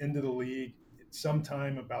into the league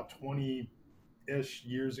sometime about 20-ish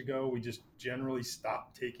years ago. We just generally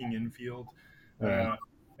stopped taking infield,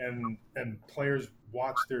 and players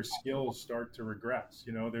watch their skills start to regress.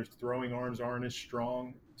 Their throwing arms aren't as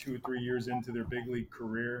strong 2 or 3 years into their big league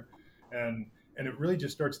career, and it really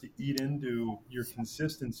just starts to eat into your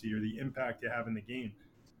consistency or the impact you have in the game.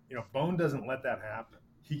 Bone doesn't let that happen.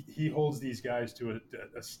 He holds these guys to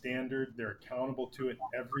a standard. They're accountable to it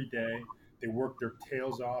every day. They work their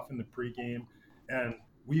tails off in the pregame, and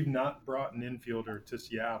we've not brought an infielder to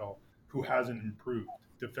Seattle who hasn't improved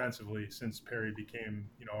defensively since Perry became,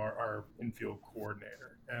 our infield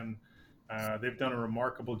coordinator. And they've done a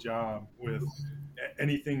remarkable job with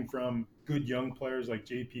anything from good young players like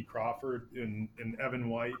J.P. Crawford and Evan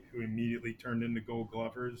White, who immediately turned into Gold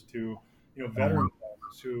Glovers, to veteran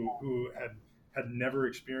players who had never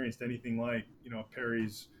experienced anything like,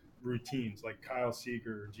 Perry's routines, like Kyle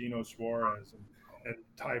Seager, Gino Suarez, and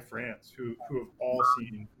Ty France, who have all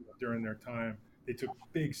seen during their time. They took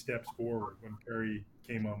big steps forward when Perry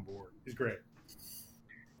came on board. He's great.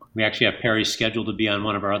 We actually have Perry scheduled to be on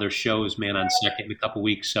one of our other shows, Man on Second, in a couple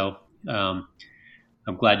weeks. So I'm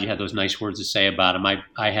glad you had those nice words to say about him.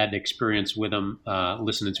 I had experience with him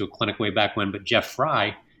listening to a clinic way back when, but Jeff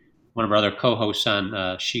Fry, one of our other co-hosts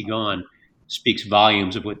on She Gone, speaks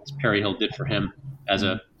volumes of what Perry Hill did for him as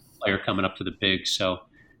a player coming up to the big. So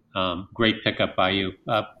great pickup by you.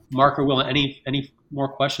 Mark or Will, any more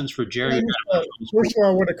questions for Jerry? First of all,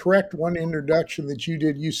 I want to correct one introduction that you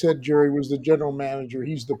did. You said Jerry was the general manager.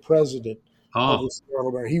 He's the president of the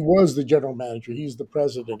Seattle Mariners. He was the general manager. He's the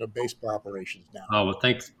president of baseball operations now. Oh, well,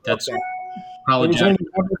 thanks. That's apologize. There's only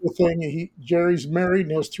one other thing. Jerry's married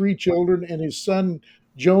and has 3 children, and his son,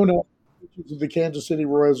 Jonah, is the Kansas City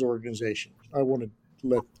Royals organization. I want to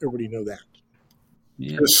let everybody know that.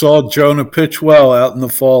 Yeah. Just saw Jonah pitch well out in the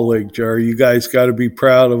fall league, Jerry. You guys got to be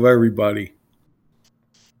proud of everybody.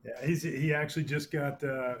 Yeah, he actually just got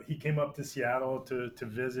he came up to Seattle to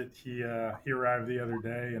visit. He arrived the other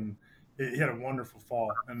day, and he had a wonderful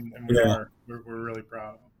fall, and we're really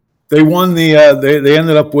proud of him. They won the they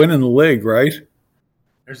ended up winning the league, right?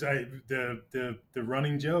 There's the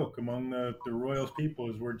running joke among the Royals people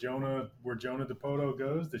is where Jonah Dipoto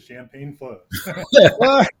goes, the champagne flows.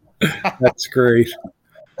 That's great.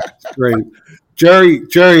 That's great.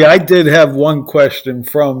 Jerry, I did have one question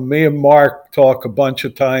from me and Mark talk a bunch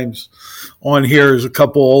of times on here as a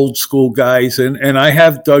couple old school guys, and I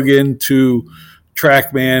have dug into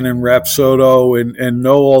TrackMan and Rapsodo and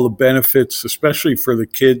know all the benefits, especially for the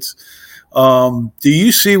kids. Do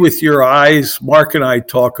you see with your eyes, Mark and I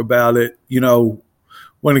talk about it,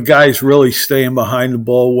 when a guy's really staying behind the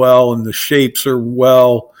ball well and the shapes are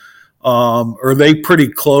well, are they pretty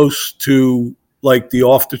close to like the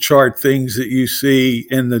off the chart things that you see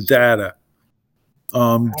in the data?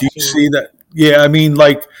 Do you see that? Yeah. I mean,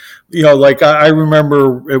 I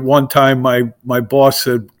remember at one time my boss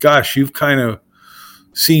said, gosh, you've kind of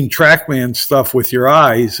seen TrackMan stuff with your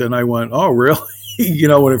eyes. And I went, oh, really?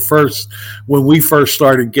 When we first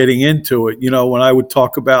started getting into it, when I would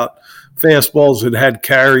talk about fastballs that had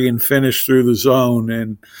carry and finish through the zone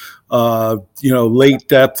and, late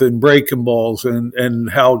depth and breaking balls and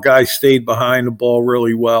how guys stayed behind the ball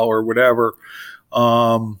really well or whatever.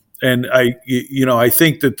 And I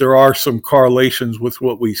think that there are some correlations with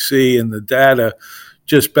what we see, and the data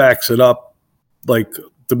just backs it up, like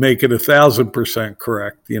to make it 1,000%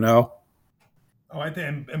 correct, Oh, I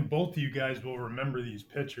think, and both of you guys will remember these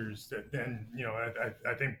pitchers that then,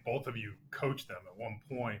 I think both of you coached them at one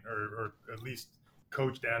point or at least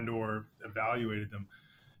coached and or evaluated them.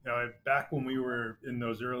 Back when we were in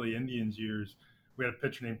those early Indians years, we had a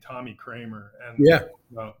pitcher named Tommy Kramer, and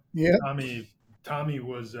Tommy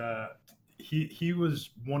was he was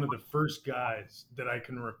one of the first guys that I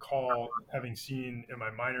can recall having seen in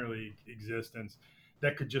my minor league existence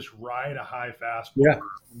that could just ride a high fastball. Yeah.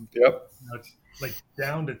 Yep. It's like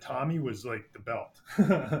down to Tommy was like the belt.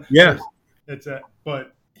 Yeah.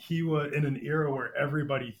 But he was in an era where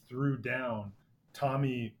everybody threw down.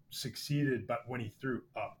 Tommy succeeded, but when he threw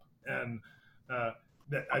up, and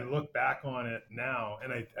that I look back on it now,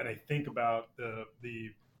 and I think about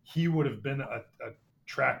he would have been a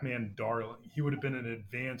TrackMan darling. He would have been an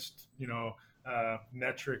advanced,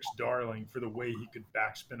 metrics darling for the way he could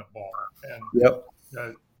backspin a ball, and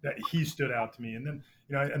that he stood out to me. And then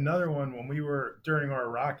another one when we were during our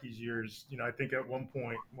Rockies years, I think at one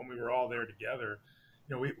point when we were all there together,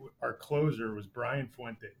 our closer was Brian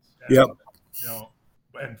Fuentes. And,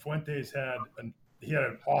 and Fuentes had an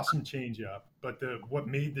awesome changeup, but what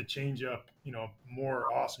made the changeup,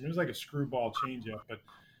 more awesome, it was like a screwball changeup, but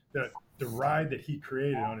the ride that he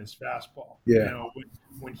created on his fastball,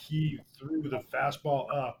 when he threw the fastball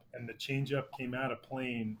up and the changeup came out of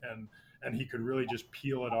plane and he could really just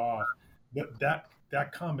peel it off,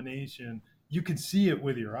 that combination, you could see it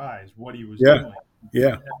with your eyes, what he was doing.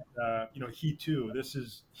 Yeah. And,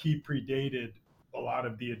 he predated a lot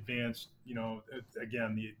of the advanced,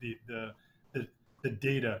 again, the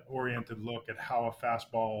data-oriented look at how a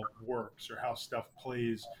fastball works or how stuff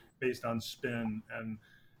plays based on spin and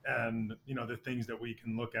the things that we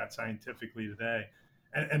can look at scientifically today.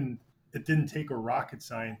 And it didn't take a rocket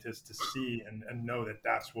scientist to see and know that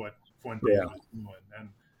that's what Fuentes was doing.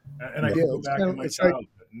 And I can go back in my childhood.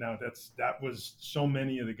 Now that was so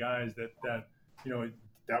many of the guys that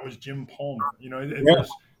was Jim Palmer.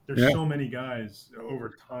 There's so many guys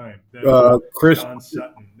over time. Chris Don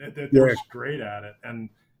Sutton that was great at it, and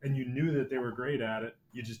and you knew that they were great at it.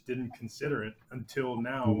 You just didn't consider it until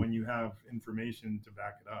now when you have information to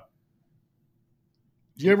back it up.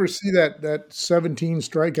 Did you ever see that 17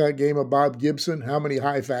 strikeout game of Bob Gibson? How many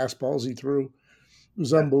high fastballs he threw? It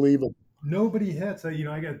was unbelievable. Nobody hits.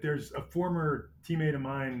 There's a former teammate of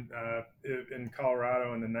mine in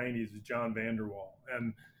Colorado in the 90s, John Vanderwall.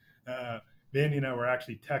 And Vandy and I were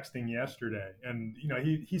actually texting yesterday. And,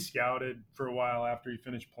 he scouted for a while after he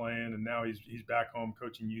finished playing. And now he's back home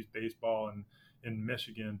coaching youth baseball in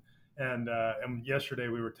Michigan. And yesterday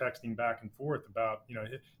we were texting back and forth about,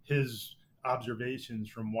 his observations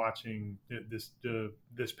from watching this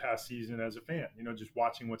past season as a fan, just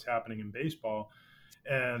watching what's happening in baseball.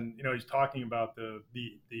 And, he's talking about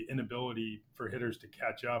the inability for hitters to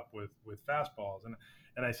catch up with fastballs.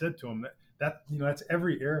 And I said to him that's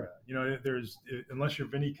every era, there's, unless you're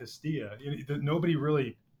Vinny Castilla, nobody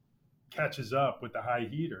really catches up with the high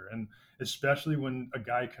heater. And especially when a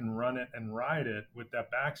guy can run it and ride it with that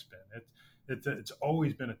backspin, it's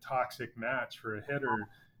always been a toxic match for a hitter.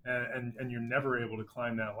 And you're never able to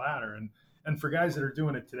climb that ladder. And for guys that are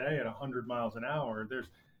doing it today at 100 miles an hour,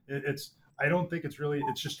 I don't think it's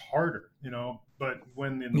just harder, but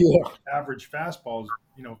when the average fastball is,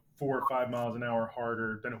 4 or 5 miles an hour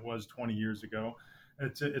harder than it was 20 years ago,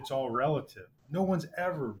 it's all relative. No one's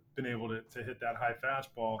ever been able to hit that high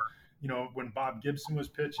fastball, when Bob Gibson was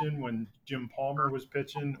pitching, when Jim Palmer was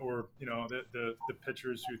pitching, or, the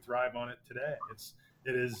pitchers who thrive on it today.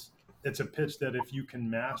 It's a pitch that if you can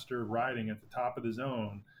master riding at the top of the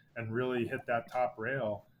zone and really hit that top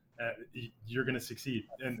rail, you're going to succeed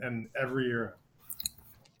in every era.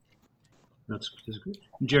 That's good.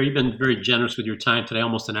 Jerry, you've been very generous with your time today,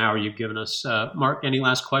 almost an hour you've given us. Mark, any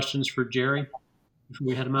last questions for Jerry before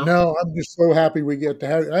we head him out? No, I'm just so happy we get to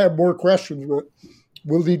have it. I have more questions, but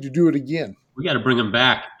we'll need to do it again. We got to bring him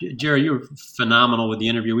back. Jerry, you were phenomenal with the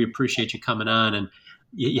interview. We appreciate you coming on. And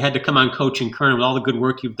you had to come on Coaching Kernan with all the good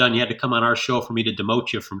work you've done. You had to come on our show for me to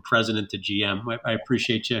demote you from president to GM. I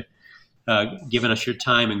appreciate you giving us your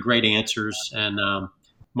time and great answers. And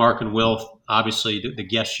Mark and Will, obviously the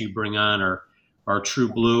guests you bring on are true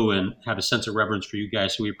blue and have a sense of reverence for you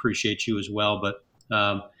guys. So we appreciate you as well. But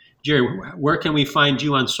Jerry, where can we find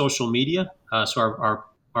you on social media so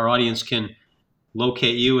our audience can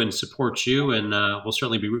locate you and support you? And we'll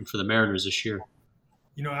certainly be rooting for the Mariners this year.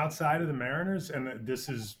 Outside of the Mariners, and this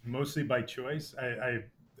is mostly by choice, I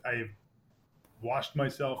washed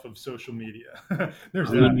myself of social media.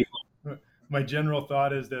 There's that. My general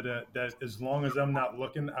thought is that as long as I'm not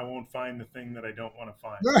looking, I won't find the thing that I don't want to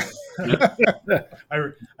find.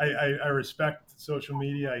 I respect social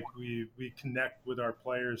media. We connect with our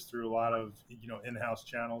players through a lot of in-house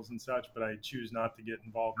channels and such, but I choose not to get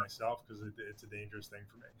involved myself because it's a dangerous thing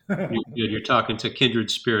for me. You're talking to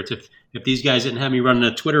kindred spirits. If these guys didn't have me running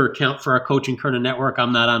a Twitter account for our Coaching Kernan network,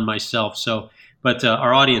 I'm not on myself. So, but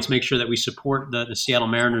our audience, make sure that we support the Seattle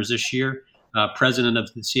Mariners this year. President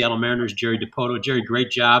of the Seattle Mariners, Jerry Dipoto. Jerry,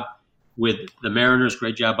 great job with the Mariners.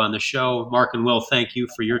 Great job on the show. Mark and Will, thank you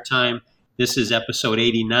for your time. This is episode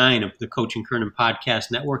 89 of the Coaching Kernan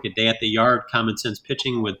Podcast Network, A Day at the Yard, Common Sense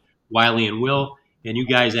Pitching with Wiley and Will. And you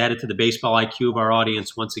guys added to the baseball IQ of our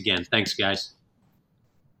audience once again. Thanks, guys.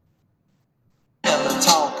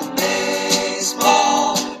 Talking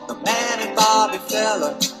baseball, the man and Bobby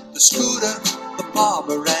Feller, the Scooter, the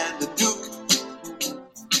Barber, and the Duke.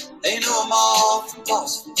 They know them all from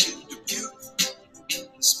Boston to Dubuque,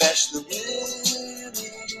 especially Willie,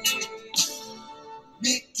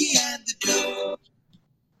 Mickey, and the Duke.